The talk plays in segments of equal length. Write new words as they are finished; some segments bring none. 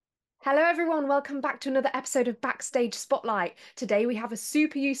Hello, everyone. Welcome back to another episode of Backstage Spotlight. Today we have a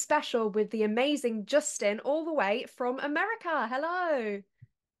SuperYou special with the amazing Justin, all the way from America. Hello.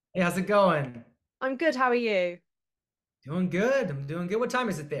 Hey, how's it going? I'm good. How are you? Doing good. I'm doing good. What time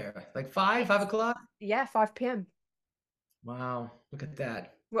is it there? Like five It's o'clock? yeah, 5 p.m. Wow, look at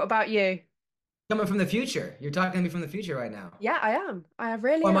that. What about you? Coming from the future. You're talking to me from the future right now. Yeah, I am. I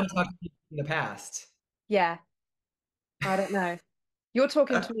really Or am am. I talking to you from the past? Yeah, I don't know. You're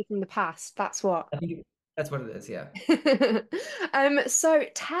talking to I me from the past. That's what. think that's what it is, yeah. So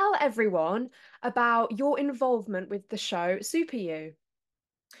tell everyone about your involvement with the show SuperYou.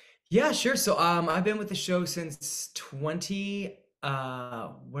 Yeah, sure. So I've been with the show since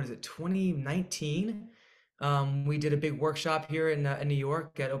 2019. We did a big workshop here in New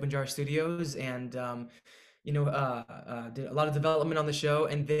York at Open Jar Studios and did a lot of development on the show.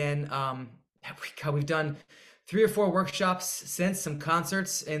 And then we've done 3 or 4 workshops since, some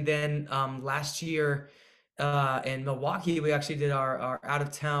concerts. And then last year in Milwaukee, we actually did our out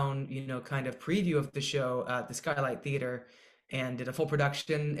of town, kind of preview of the show at the Skylight Theater and did a full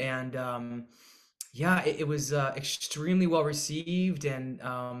production. And yeah, it was extremely well received, and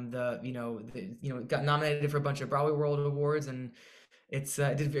got nominated for a bunch of Broadway World Awards, and it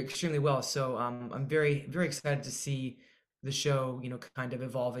did extremely well. So I'm very very excited to see the show, kind of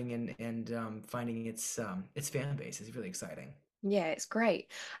evolving and finding its fan base is really exciting. Yeah, it's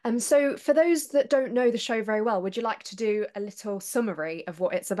great. So for those that don't know the show very well, would you like to do a little summary of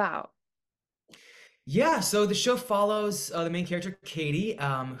what it's about? Yeah, so the show follows the main character, Katie,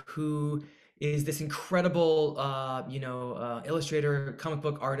 who is this incredible, illustrator, comic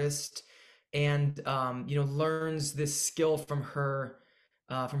book artist, and learns this skill from her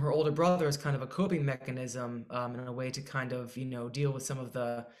older brother as kind of a coping mechanism, and a way to kind of, deal with some of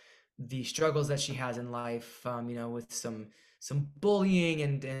the struggles that she has in life, with some bullying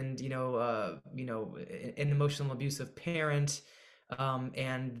and an emotional abusive parent.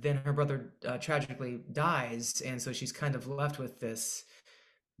 And then her brother tragically dies, and so she's kind of left with this,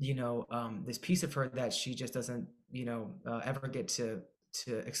 this piece of her that she just doesn't, ever get to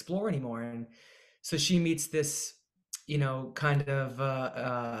explore anymore. And so she meets this, kind of,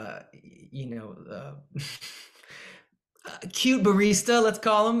 cute barista, let's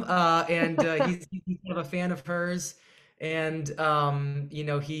call him, and he's kind of a fan of hers, and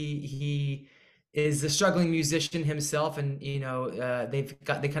he is a struggling musician himself, and they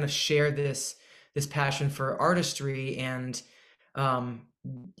kind of share this passion for artistry, um,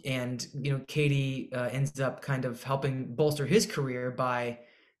 and Katie ends up kind of helping bolster his career by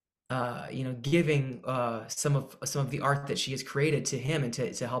giving some of the art that she has created to him and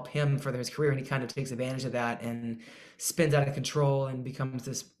to help him further his career. And he kind of takes advantage of that and spins out of control and becomes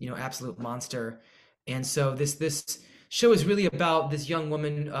this, absolute monster. And so this show is really about this young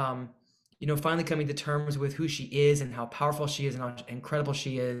woman, finally coming to terms with who she is and how powerful she is and how incredible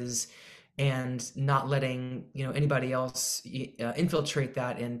she is, and not letting, anybody else infiltrate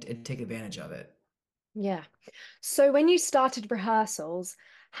that and take advantage of it. Yeah. So when you started rehearsals,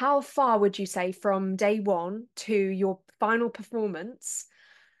 how far would you say from day one to your final performance?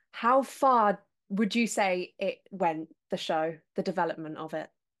 How far would you say it went, the show, the development of it?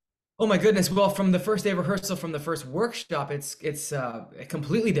 Oh my goodness. Well, from the first day of rehearsal, from the first workshop, it's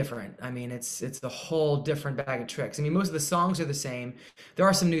completely different. I mean, it's a whole different bag of tricks. I mean, most of the songs are the same. There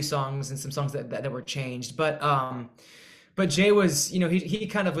are some new songs and some songs that were changed, but Jay was, he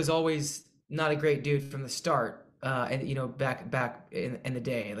kind of was always not a great dude from the start. And back in the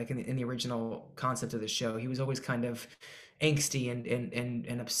day, like in the original concept of the show, he was always kind of angsty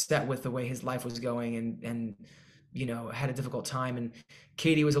and upset with the way his life was going, and had a difficult time. And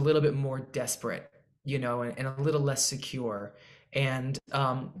Katie was a little bit more desperate, and a little less secure. And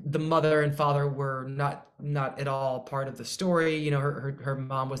the mother and father were not at all part of the story. Her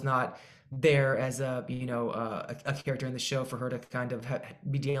mom was not there as a character in the show for her to kind of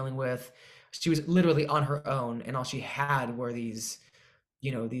be dealing with. She was literally on her own, and all she had were these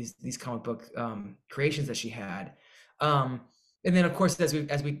comic book creations that she had. Um, and then of course, as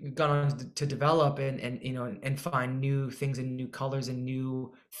we've gone on to develop and find new things and new colors and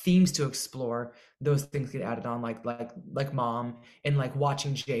new themes to explore, those things get added on, like mom, and like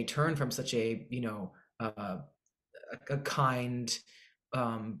watching Jay turn from such a a kind,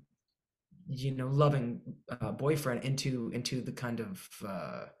 um, loving boyfriend into the kind of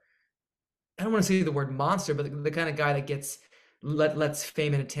I don't want to say the word monster, but the kind of guy that lets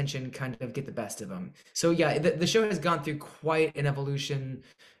fame and attention kind of get the best of him. So yeah, the show has gone through quite an evolution,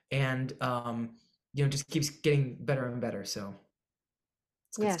 and just keeps getting better and better. So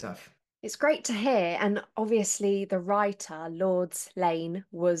it's good Yeah. stuff. It's great to hear. And obviously, the writer, Lord's Lane,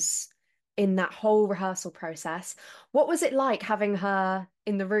 was in that whole rehearsal process. What was it like having her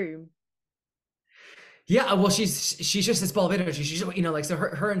in the room? Yeah, well, she's just this ball of energy. She's like so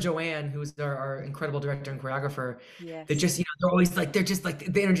her and Joanne, who's our incredible director and choreographer, they're Yes. just they're always like they're just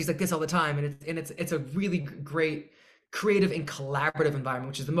like the energy's like this all the time, and it's a really great creative and collaborative environment,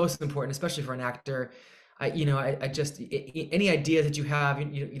 which is the most important, especially for an actor. I just any idea that you have,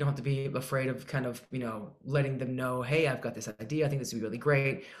 you don't have to be afraid of kind of letting them know, hey, I've got this idea. I think this would be really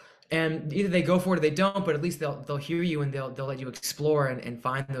great. And either they go for it or they don't, but at least they'll hear you and they'll let you explore and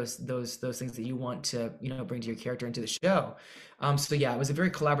find those things that you want to bring to your character into the show. So yeah, it was a very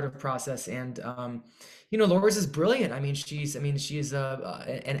collaborative process, and Loris is brilliant. She's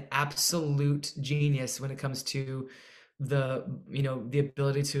an absolute genius when it comes to the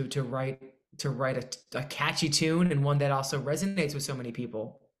ability to write a catchy tune and one that also resonates with so many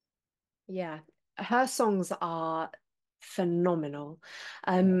people. Yeah. Her songs are phenomenal.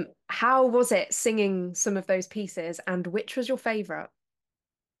 How was it singing some of those pieces, and which was your favorite?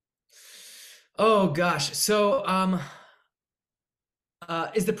 Oh gosh. So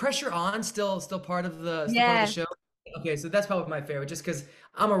is the pressure on still part of the Yeah. show? Okay, so that's probably my favorite, just because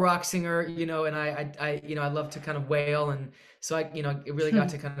I'm a rock singer, and I love to kind of wail, and so it really got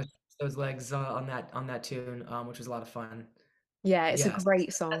to kind of those legs on that tune, which was a lot of fun. Yeah, it's a Yes, great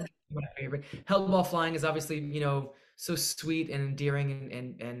that's song. my favorite. Hell While Flying is obviously so sweet and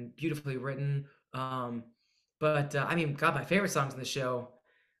endearing and beautifully written. But I mean, God, my favorite songs in the show,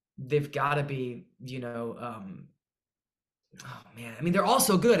 they've got to be oh man, I mean they're all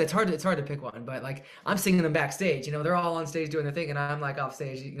so good. It's hard to pick one, but like I'm singing them backstage. They're all on stage doing their thing, and I'm like off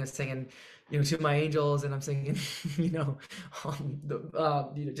stage, singing, to my angels, and I'm singing,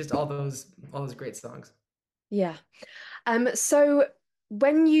 just all those great songs. Yeah. So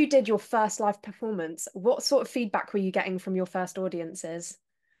when you did your first live performance, what sort of feedback were you getting from your first audiences?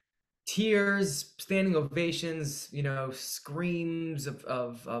 Tears, standing ovations, screams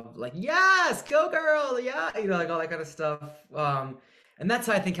of like, yes, go girl, yeah, like all that kind of stuff. And that's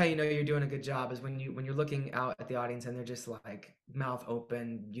how you're doing a good job is when you're looking out at the audience and they're just like mouth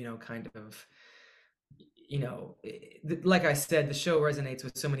open, kind of like I said, the show resonates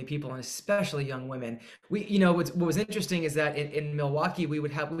with so many people and especially young women. What was interesting is that in Milwaukee, we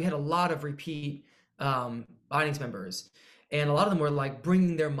had a lot of repeat audience members, and a lot of them were like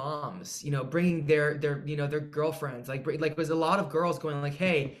bringing their moms, bringing their girlfriends, like was a lot of girls going like,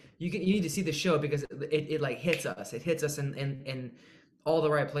 hey, you need to see the show because it like hits us in all the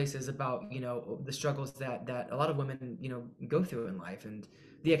right places about the struggles that a lot of women go through in life and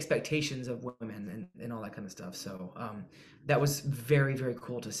the expectations of women and all that kind of stuff. So that was very, very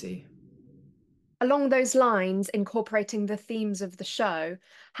cool to see. Along those lines, incorporating the themes of the show,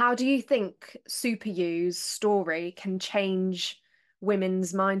 how do you think SuperYou's story can change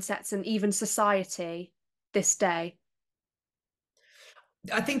women's mindsets and even society this day?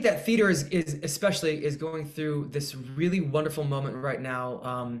 I think that theater is especially is going through this really wonderful moment right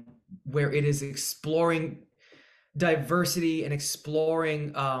now, where it is exploring diversity and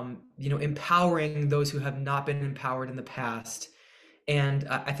exploring, empowering those who have not been empowered in the past. And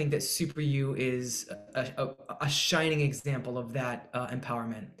I think that Super You is a shining example of that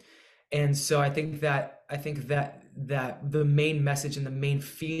empowerment. And so I think that the main message and the main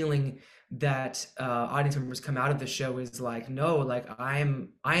feeling that audience members come out of the show is like, no, like I am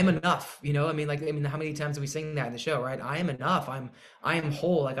enough. I mean, how many times do we sing that in the show, right? I am enough. I am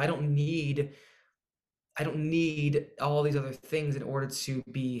whole. Like I don't need all these other things in order to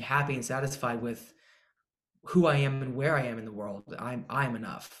be happy and satisfied with who I am and where I am in the world. I'm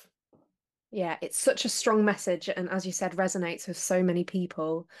enough. Yeah, it's such a strong message, and as you said, resonates with so many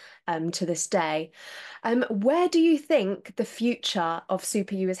people to this day. Where do you think the future of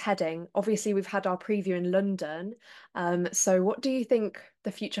Super You is heading? Obviously, we've had our preview in London. So what do you think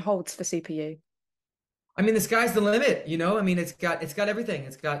the future holds for Super You? I mean, the sky's the limit. I mean, it's got everything.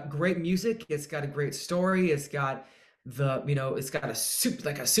 It's got great music. It's got a great story. It's got a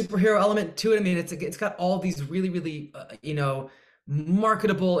superhero element to it. I mean, it's got all these really, really,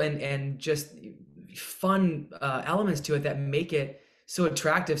 marketable and just fun elements to it that make it so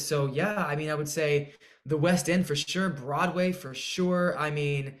attractive. So yeah, I mean, I would say the West End for sure, Broadway for sure. I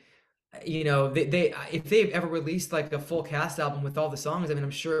mean, they if they've ever released like a full cast album with all the songs, I mean, I'm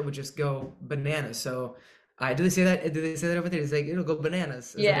sure it would just go bananas. So I do they say that? Do they say that over there? It's like it'll go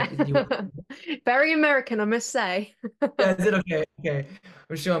bananas. Is that Yeah. what you? Very American, I must say. Yeah, is it okay? Okay,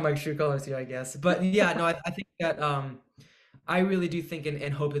 I'm showing my true colors here, I guess. But yeah, no, I think that I really do think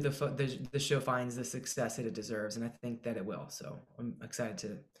and hope that the show finds the success that it deserves, and I think that it will. So I'm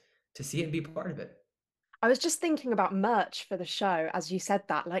excited to see it and be part of it. I was just thinking about merch for the show as you said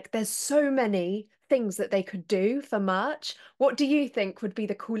that. Like, there's so many things that they could do for merch. What do you think would be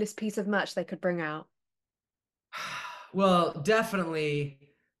the coolest piece of merch they could bring out? Well, definitely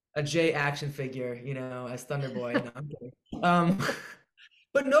a J action figure, as Thunder Boy. No, I'm kidding.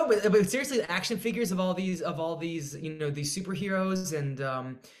 But no, but seriously, the action figures of all these, these superheroes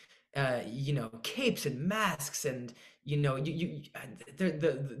and capes and masks and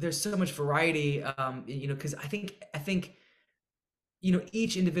there's so much variety, because I think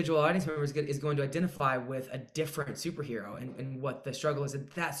each individual audience member is going to identify with a different superhero and what the struggle is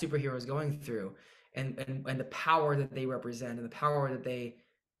that superhero is going through and the power that they represent and the power that they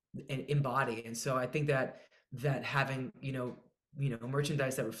embody. And so I think that having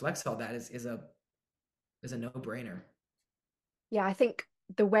merchandise that reflects all that is a no-brainer. Yeah, I think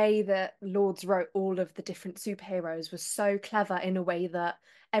the way that Lords wrote all of the different superheroes was so clever in a way that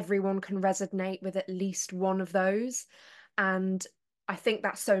everyone can resonate with at least one of those. And I think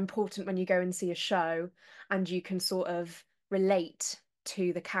that's so important when you go and see a show and you can sort of relate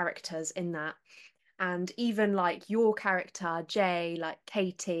to the characters in that. And even like your character, Jay, like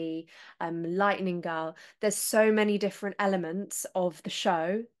Katie, Lightning Girl, there's so many different elements of the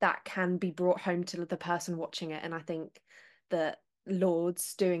show that can be brought home to the person watching it. And I think that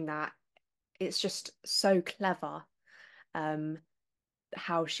Lords doing that, it's just so clever, um,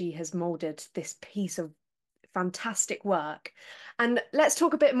 how she has molded this piece of fantastic work. And let's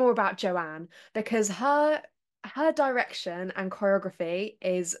talk a bit more about Joanne because her direction and choreography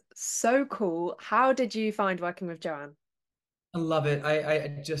is so cool. How did you find working with Joanne? I love it.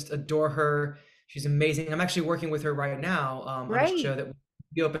 I just adore her. She's amazing. I'm actually working with her right now, on a show Great. that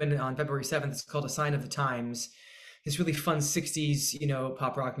we opened on February 7th. It's called A Sign of the Times. This really fun 60s,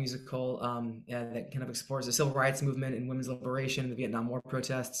 pop rock musical, that kind of explores the civil rights movement and women's liberation, the Vietnam War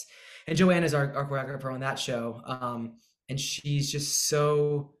protests. And Joanne is our choreographer on that show. And she's just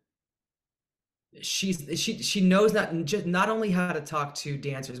so she knows not only how to talk to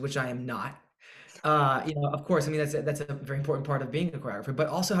dancers, which I am not, of course, I mean that's a very important part of being a choreographer, but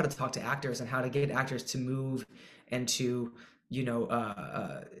also how to talk to actors and how to get actors to move and to, you know,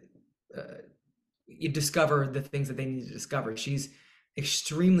 uh, you discover the things that they need to discover. She's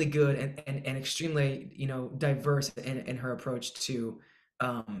extremely good and extremely, diverse in her approach to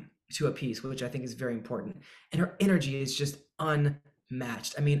a piece, which I think is very important. And her energy is just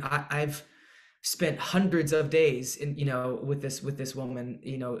unmatched. I mean, I've spent hundreds of days with this woman,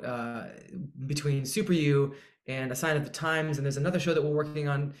 between SuperYou and A Sign of the Times, and there's another show that we're working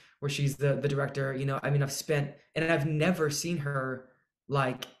on where she's the director. I mean, I've never seen her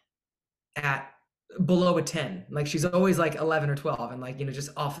like at below a 10. Like she's always like 11 or 12 and like, just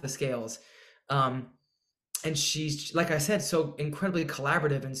off the scales. Um, and she's, like I said, so incredibly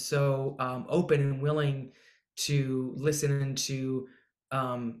collaborative and so open and willing to listen and to,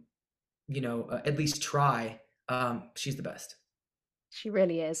 at least try. She's the best. She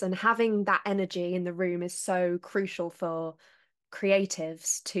really is. And having that energy in the room is so crucial for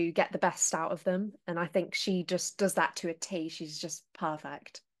creatives to get the best out of them. And I think she just does that to a T. She's just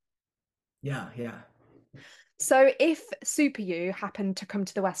perfect. Yeah, yeah. So if Super You happened to come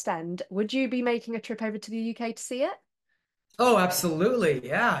to the West End, would you be making a trip over to the UK to see it? Oh, absolutely.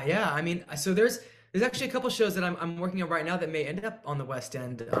 Yeah, yeah. I mean, so there's actually a couple shows that I'm working on right now that may end up on the West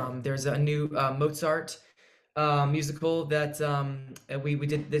End. There's a new Mozart musical that we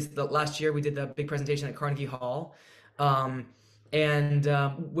did this the last year. We did the big presentation at Carnegie Hall, um, and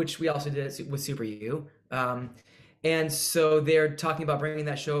which we also did with Super U. And so they're talking about bringing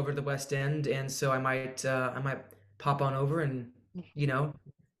that show over to the West End, and so I might pop on over and you know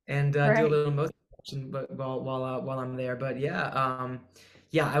and do a Great. little Mozart but while I'm there. But yeah,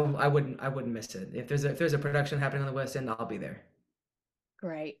 yeah, I wouldn't miss it. If there's a production happening on the West End, I'll be there.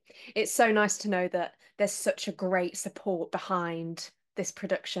 Great. It's so nice to know that there's such a great support behind this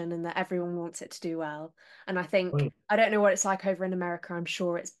production and that everyone wants it to do well. And I think, Oh, I don't know what it's like over in America, I'm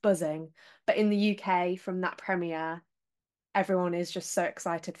sure it's buzzing, but in the UK, from that premiere, everyone is just so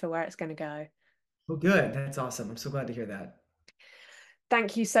excited for where it's going to go. well, good. That's awesome. I'm so glad to hear that.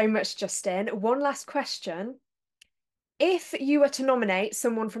 Thank you so much, Justin. One last question. If you were to nominate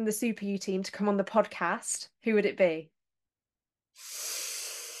someone from the Super You team to come on the podcast, who would it be?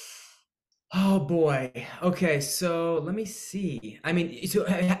 Oh boy. Okay, so let me see. I mean, so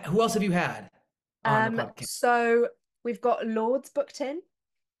who else have you had on the podcast? So we've got Lords booked in,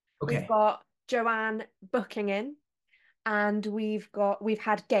 we've Okay. got Joanne booking in, and we've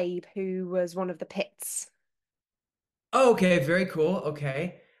had Gabe, who was one of the pits. Oh, okay, very cool.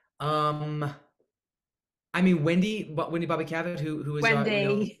 Okay. I mean Wendy Bobby Cavett, who is our,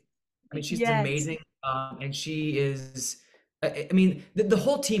 Wendy. I mean, she's Yes, amazing, and she is. I mean, the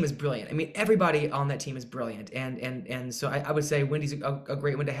whole team is brilliant. I mean, everybody on that team is brilliant, and so I would say Wendy's a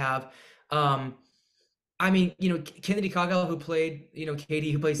great one to have. Um, I mean, Kennedy Cogwell, who played,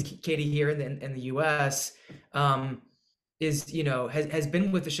 Katie, who plays Katie here in the U.S., um, is, has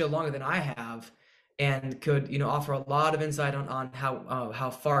been with the show longer than I have, and could, offer a lot of insight on how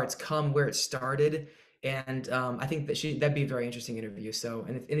far it's come, where it started, and I think that'd be a very interesting interview. So,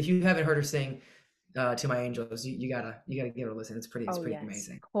 and if you haven't heard her sing "To My Angels," you gotta give it a listen. It's oh pretty yes,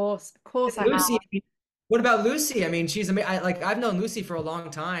 amazing. of course I Lucy, have. what about Lucy? I mean, she's amazing. I've known Lucy for a long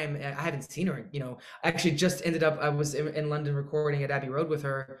time. I haven't seen her. I actually just ended up. I was in London recording at Abbey Road with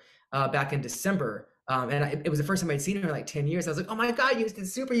her back in December, and it was the first time I'd seen her in like 10 years. I was like, oh my God, you did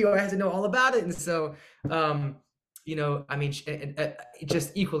SuperYou. I had to know all about it. And so, I mean,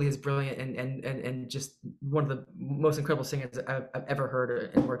 just equally as brilliant and just one of the most incredible singers I've ever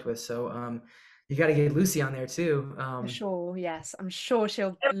heard and worked with. So, you got to get Lucy on there too. For sure, yes. I'm sure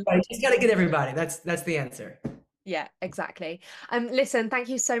she'll. Everybody, just got to get everybody. That's the answer. Yeah, exactly. Listen, thank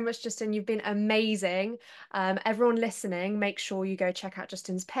you so much, Justin. You've been amazing. Everyone listening, make sure you go check out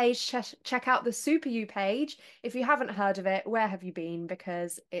Justin's page. Check out the SuperYou page. If you haven't heard of it, where have you been?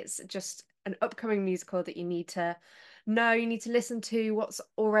 Because it's just an upcoming musical that you need to know. You need to listen to what's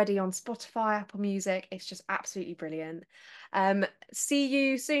already on Spotify, Apple Music. It's just absolutely brilliant. See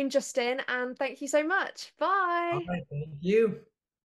you soon, Justin, and thank you so much. All Bye. right, thank you.